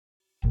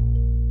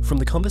From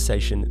The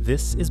Conversation,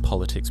 this is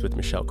Politics with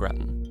Michelle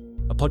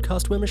Grattan, a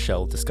podcast where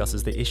Michelle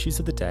discusses the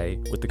issues of the day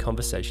with The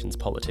Conversation's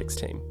politics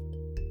team.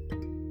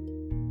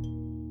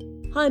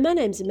 Hi, my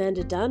name's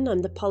Amanda Dunn. I'm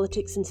the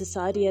Politics and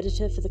Society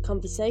Editor for The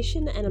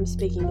Conversation, and I'm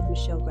speaking with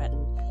Michelle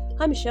Grattan.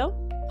 Hi,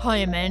 Michelle. Hi,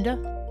 Amanda.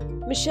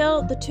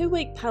 Michelle, the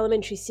 2-week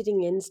parliamentary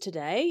sitting ends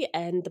today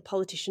and the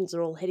politicians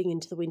are all heading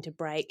into the winter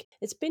break.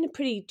 It's been a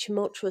pretty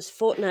tumultuous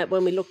fortnight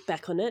when we look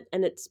back on it,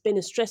 and it's been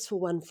a stressful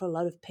one for a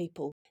lot of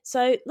people.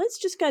 So let's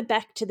just go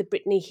back to the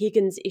Brittany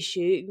Higgins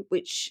issue,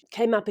 which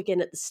came up again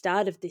at the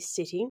start of this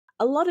sitting.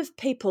 A lot of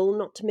people,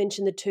 not to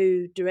mention the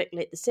two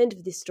directly at the centre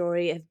of this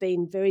story, have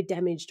been very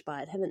damaged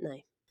by it, haven't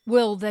they?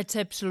 Well, that's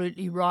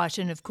absolutely right.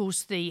 And of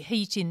course, the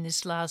heat in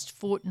this last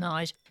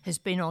fortnight has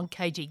been on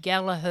Katie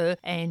Gallagher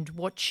and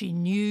what she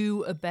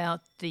knew about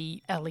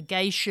the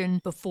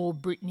allegation before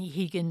Brittany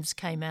Higgins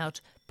came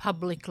out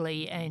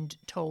publicly and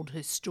told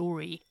her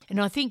story.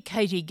 And I think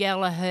Katie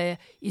Gallagher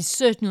is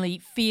certainly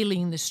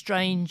feeling the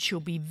strain.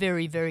 She'll be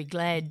very, very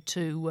glad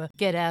to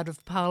get out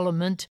of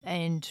Parliament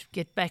and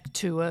get back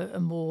to a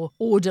more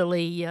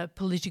orderly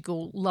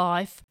political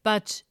life.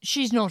 But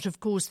she's not, of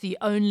course, the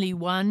only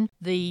one.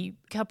 The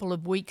couple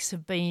of weeks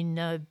have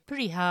been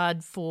pretty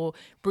hard for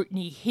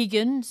Brittany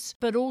Higgins.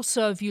 But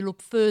also, if you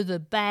look further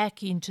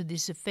back into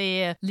this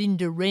affair,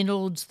 Linda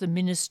Reynolds, the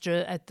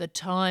minister at the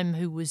time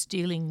who was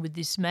dealing with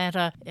this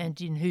matter,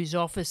 and in whose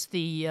office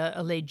the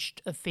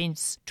alleged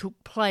offence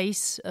took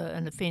place,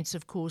 an offence,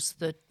 of course,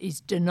 that is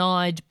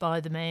denied by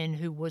the man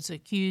who was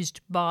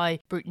accused by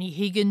Brittany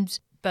Higgins.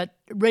 But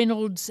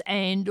Reynolds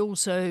and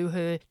also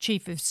her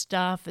chief of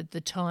staff at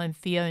the time,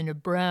 Fiona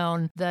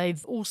Brown,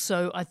 they've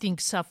also, I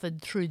think,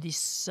 suffered through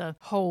this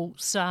whole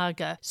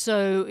saga.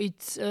 So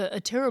it's a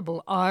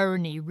terrible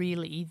irony,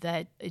 really,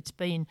 that it's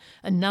been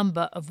a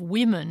number of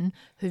women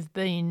who've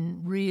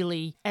been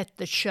really at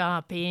the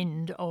sharp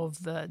end of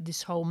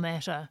this whole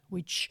matter,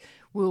 which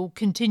will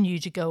continue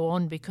to go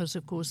on because,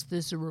 of course,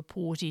 there's a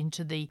report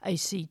into the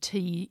ACT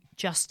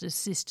justice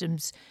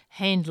system's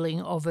handling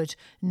of it,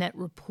 and that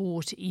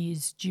report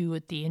is due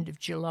at the end of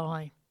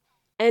July.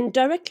 And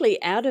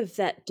directly out of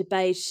that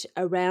debate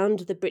around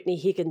the Brittany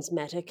Higgins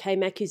matter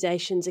came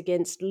accusations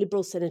against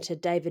Liberal Senator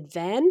David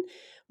Van,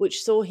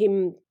 which saw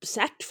him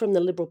sacked from the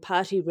Liberal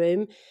Party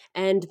room,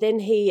 and then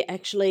he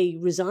actually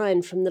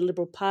resigned from the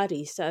Liberal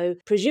Party. So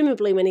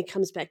presumably when he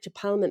comes back to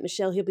Parliament,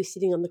 Michelle, he'll be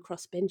sitting on the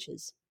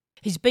crossbenches.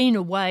 He's been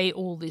away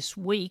all this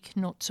week,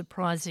 not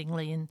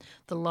surprisingly in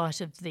the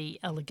light of the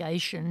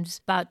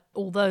allegations, but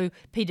although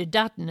Peter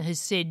Dutton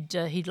has said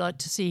he'd like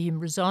to see him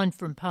resign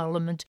from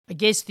Parliament, I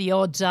guess the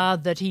odds are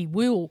that he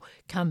will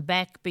come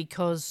back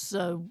because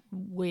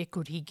where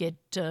could he get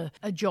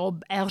a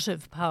job out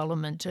of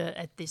Parliament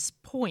at this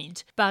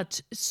point?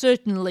 But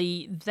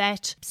certainly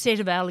that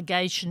set of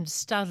allegations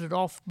started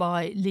off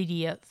by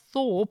Lydia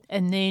Thorpe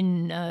and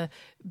then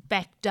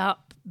backed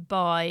up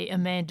by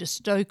Amanda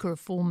Stoker, a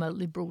former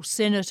Liberal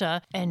senator,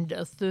 and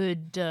a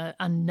third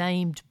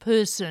unnamed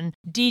person,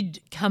 did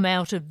come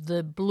out of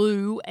the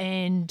blue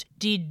and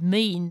did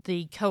mean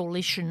the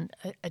coalition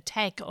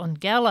attack on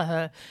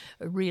Gallagher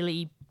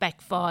really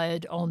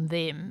backfired on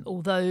them,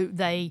 although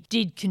they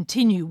did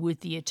continue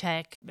with the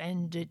attack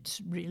and it's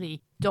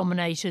really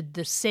dominated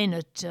the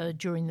Senate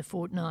during the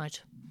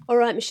fortnight. All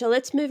right, Michelle,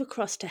 let's move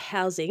across to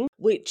housing,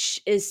 which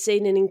has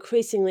seen an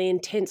increasingly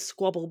intense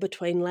squabble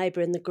between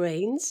Labor and the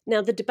Greens.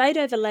 Now, the debate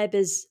over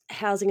Labor's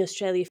Housing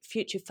Australia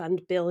Future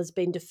Fund bill has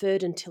been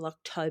deferred until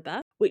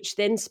October, which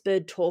then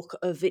spurred talk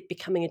of it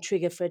becoming a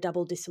trigger for a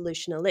double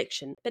dissolution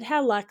election. But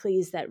how likely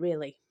is that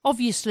really?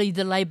 Obviously,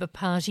 the Labor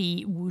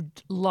Party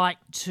would like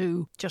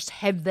to just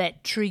have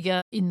that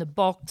trigger in the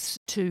box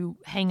to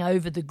hang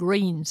over the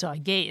Greens, I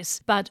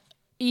guess. But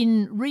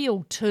in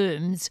real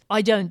terms,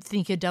 I don't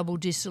think a double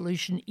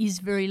dissolution is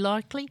very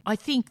likely. I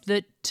think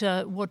that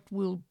what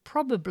we'll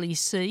probably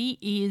see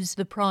is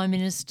the Prime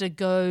Minister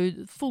go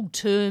full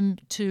term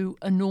to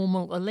a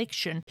normal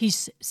election.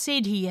 He's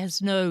said he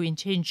has no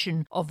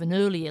intention of an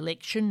early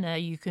election. Now,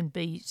 you can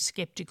be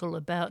sceptical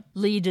about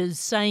leaders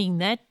saying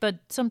that, but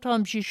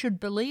sometimes you should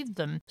believe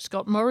them.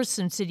 Scott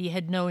Morrison said he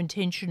had no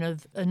intention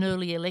of an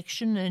early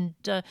election and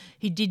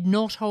he did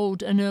not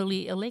hold an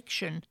early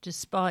election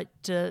despite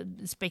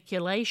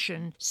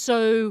speculation.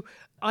 So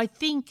I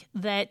think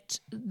that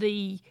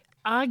the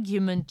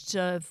argument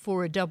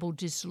for a double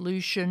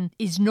dissolution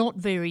is not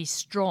very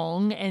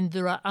strong, and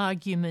there are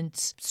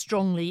arguments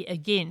strongly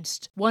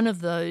against. One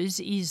of those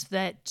is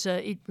that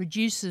it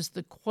reduces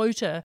the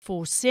quota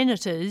for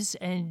senators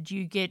and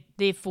you get,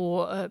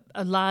 therefore,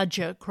 a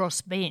larger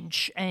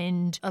crossbench,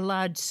 and a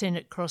large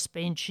Senate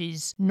crossbench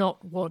is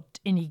not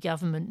what any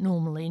government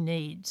normally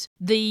needs.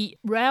 The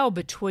row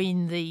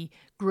between the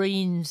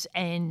Greens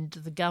and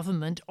the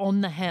government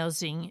on the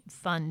housing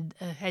fund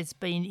has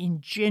been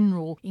in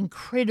general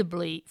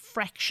incredibly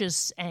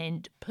fractious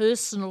and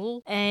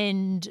personal,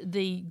 and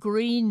the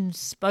Greens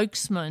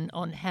spokesman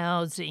on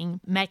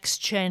housing, Max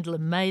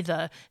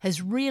Chandler-Mather,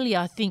 has really,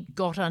 I think,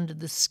 got under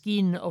the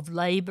skin of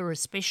Labor,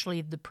 especially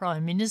of the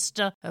Prime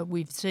Minister.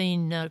 We've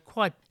seen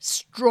quite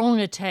strong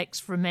attacks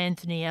from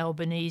Anthony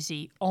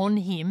Albanese on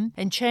him,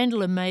 and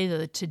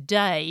Chandler-Mather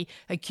today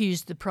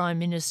accused the Prime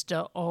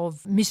Minister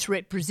of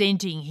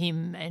misrepresenting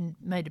him and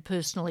made a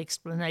personal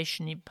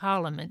explanation in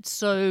Parliament.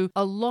 So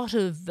a lot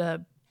of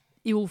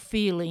ill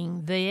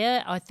feeling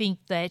there. I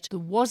think that there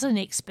was an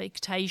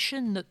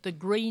expectation that the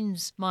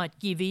Greens might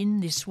give in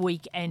this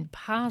week and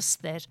pass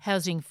that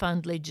housing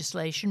fund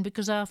legislation,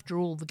 because after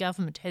all the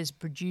government has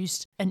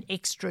produced an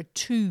extra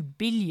 $2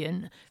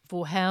 billion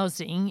for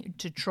housing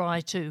to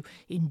try to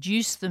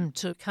induce them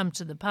to come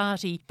to the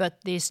party, but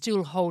they're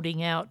still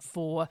holding out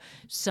for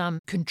some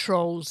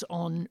controls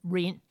on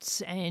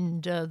rents,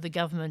 and the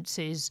government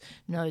says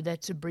no,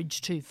 that's a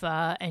bridge too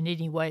far, and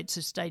anyway it's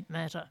a state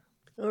matter.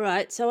 All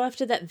right, so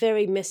after that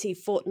very messy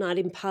fortnight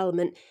in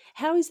Parliament,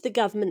 how is the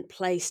government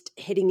placed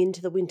heading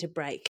into the winter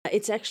break?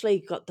 It's actually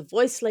got the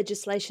voice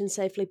legislation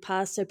safely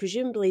passed, so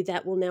presumably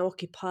that will now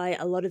occupy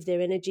a lot of their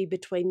energy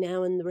between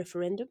now and the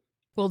referendum?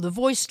 Well, the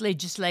voice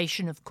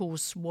legislation, of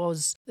course,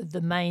 was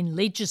the main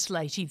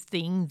legislative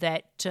thing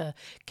that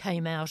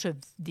came out of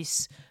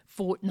this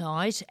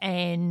fortnight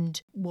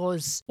and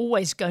was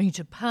always going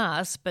to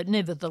pass, but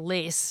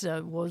nevertheless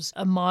was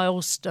a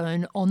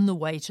milestone on the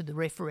way to the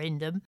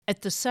referendum.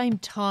 At the same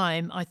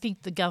time, I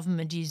think the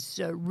government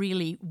is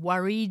really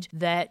worried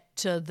that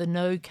the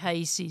no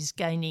case is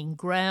gaining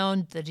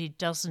ground, that it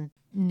doesn't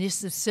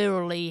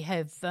necessarily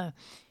have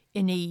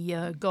any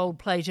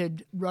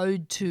gold-plated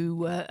road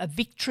to a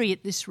victory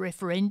at this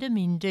referendum.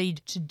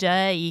 Indeed,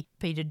 today,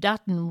 Peter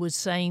Dutton was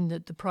saying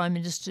that the Prime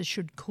Minister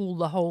should cool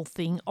the whole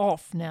thing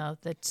off. Now,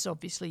 that's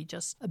obviously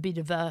just a bit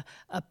of a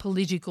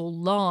political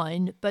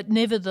line, but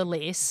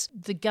nevertheless,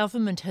 the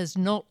government has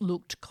not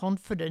looked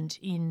confident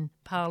in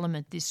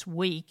Parliament this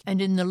week.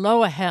 And in the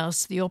lower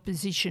house, the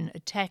opposition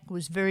attack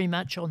was very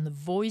much on the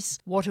voice,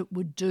 what it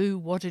would do,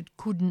 what it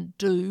couldn't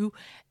do,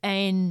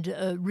 and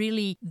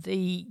really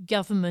the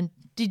government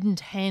didn't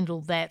handle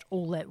that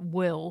all that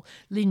well.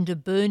 Linda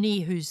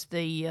Burney, who's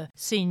the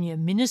senior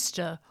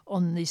minister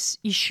on this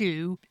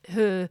issue,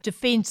 her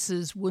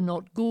defences were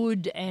not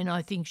good, and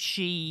I think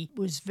she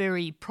was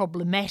very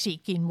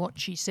problematic in what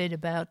she said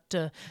about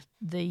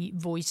the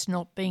voice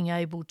not being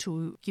able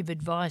to give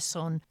advice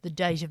on the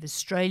date of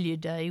Australia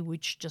Day,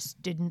 which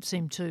just didn't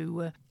seem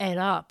to add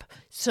up.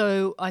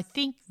 So I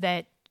think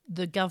that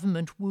the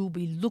government will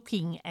be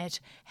looking at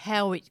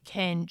how it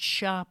can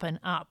sharpen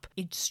up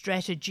its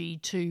strategy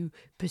to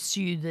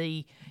pursue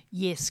the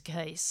yes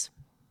case.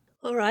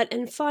 All right,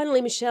 and finally,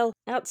 Michelle,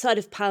 outside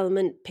of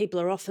Parliament, people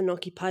are often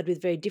occupied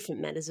with very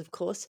different matters, of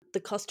course. The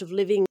cost of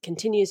living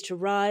continues to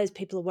rise,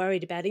 people are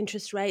worried about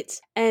interest rates,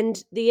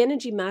 and the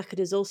energy market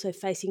is also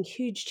facing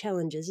huge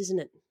challenges, isn't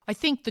it? I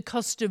think the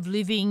cost of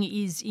living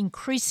is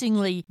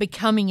increasingly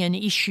becoming an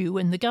issue,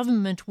 and the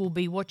government will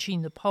be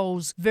watching the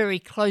polls very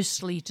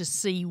closely to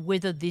see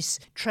whether this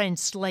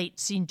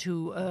translates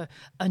into a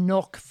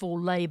knock for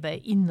Labor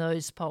in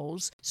those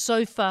polls.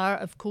 So far,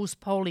 of course,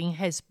 polling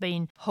has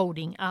been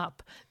holding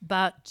up,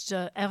 but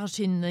out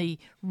in the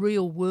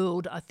real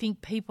world, I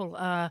think people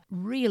are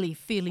really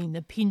feeling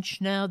the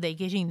pinch now. They're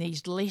getting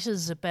these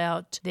letters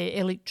about their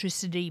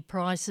electricity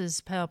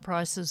prices, power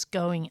prices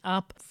going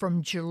up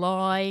from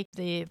July.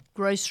 Their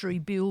grocery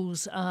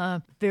bills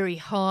are very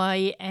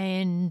high,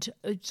 and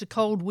it's a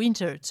cold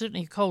winter. It's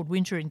certainly a cold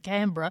winter in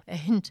Canberra,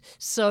 and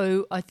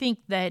so I think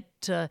that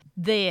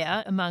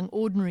there, among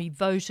ordinary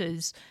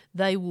voters,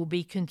 they will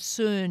be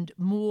concerned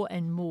more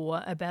and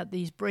more about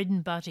these bread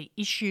and butter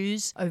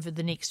issues over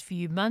the next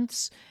few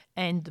months.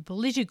 And the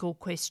political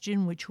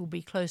question, which will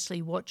be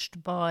closely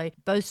watched by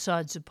both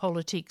sides of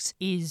politics,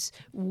 is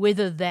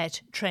whether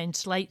that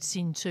translates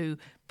into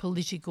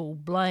political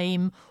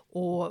blame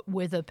or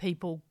whether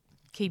people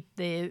keep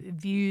their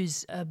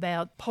views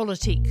about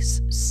politics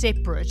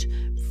separate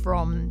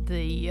from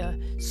the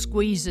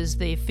squeezes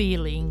they're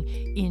feeling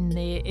in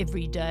their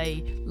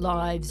everyday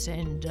lives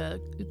and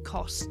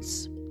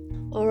costs.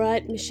 All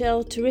right,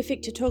 Michelle,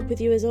 terrific to talk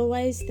with you as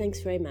always. Thanks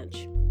very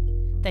much.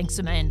 Thanks,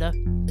 Amanda.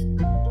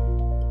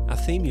 Our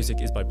theme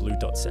music is by Blue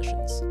Dot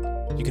Sessions.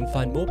 You can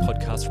find more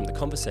podcasts from The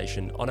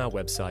Conversation on our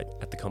website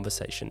at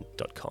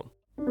theconversation.com.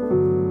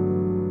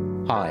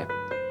 Hi,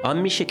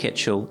 I'm Misha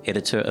Ketchell,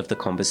 editor of The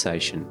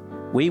Conversation.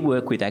 We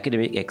work with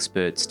academic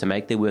experts to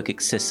make their work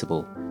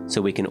accessible so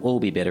we can all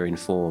be better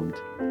informed.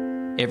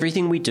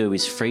 Everything we do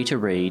is free to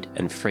read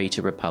and free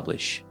to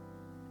republish.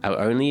 Our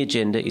only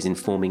agenda is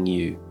informing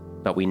you,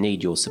 but we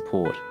need your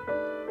support.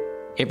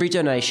 Every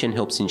donation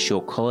helps ensure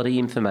quality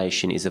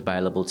information is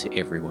available to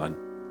everyone.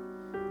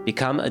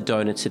 Become a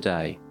donor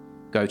today.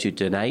 Go to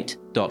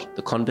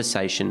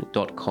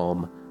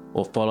donate.theconversation.com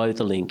or follow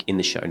the link in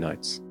the show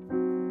notes.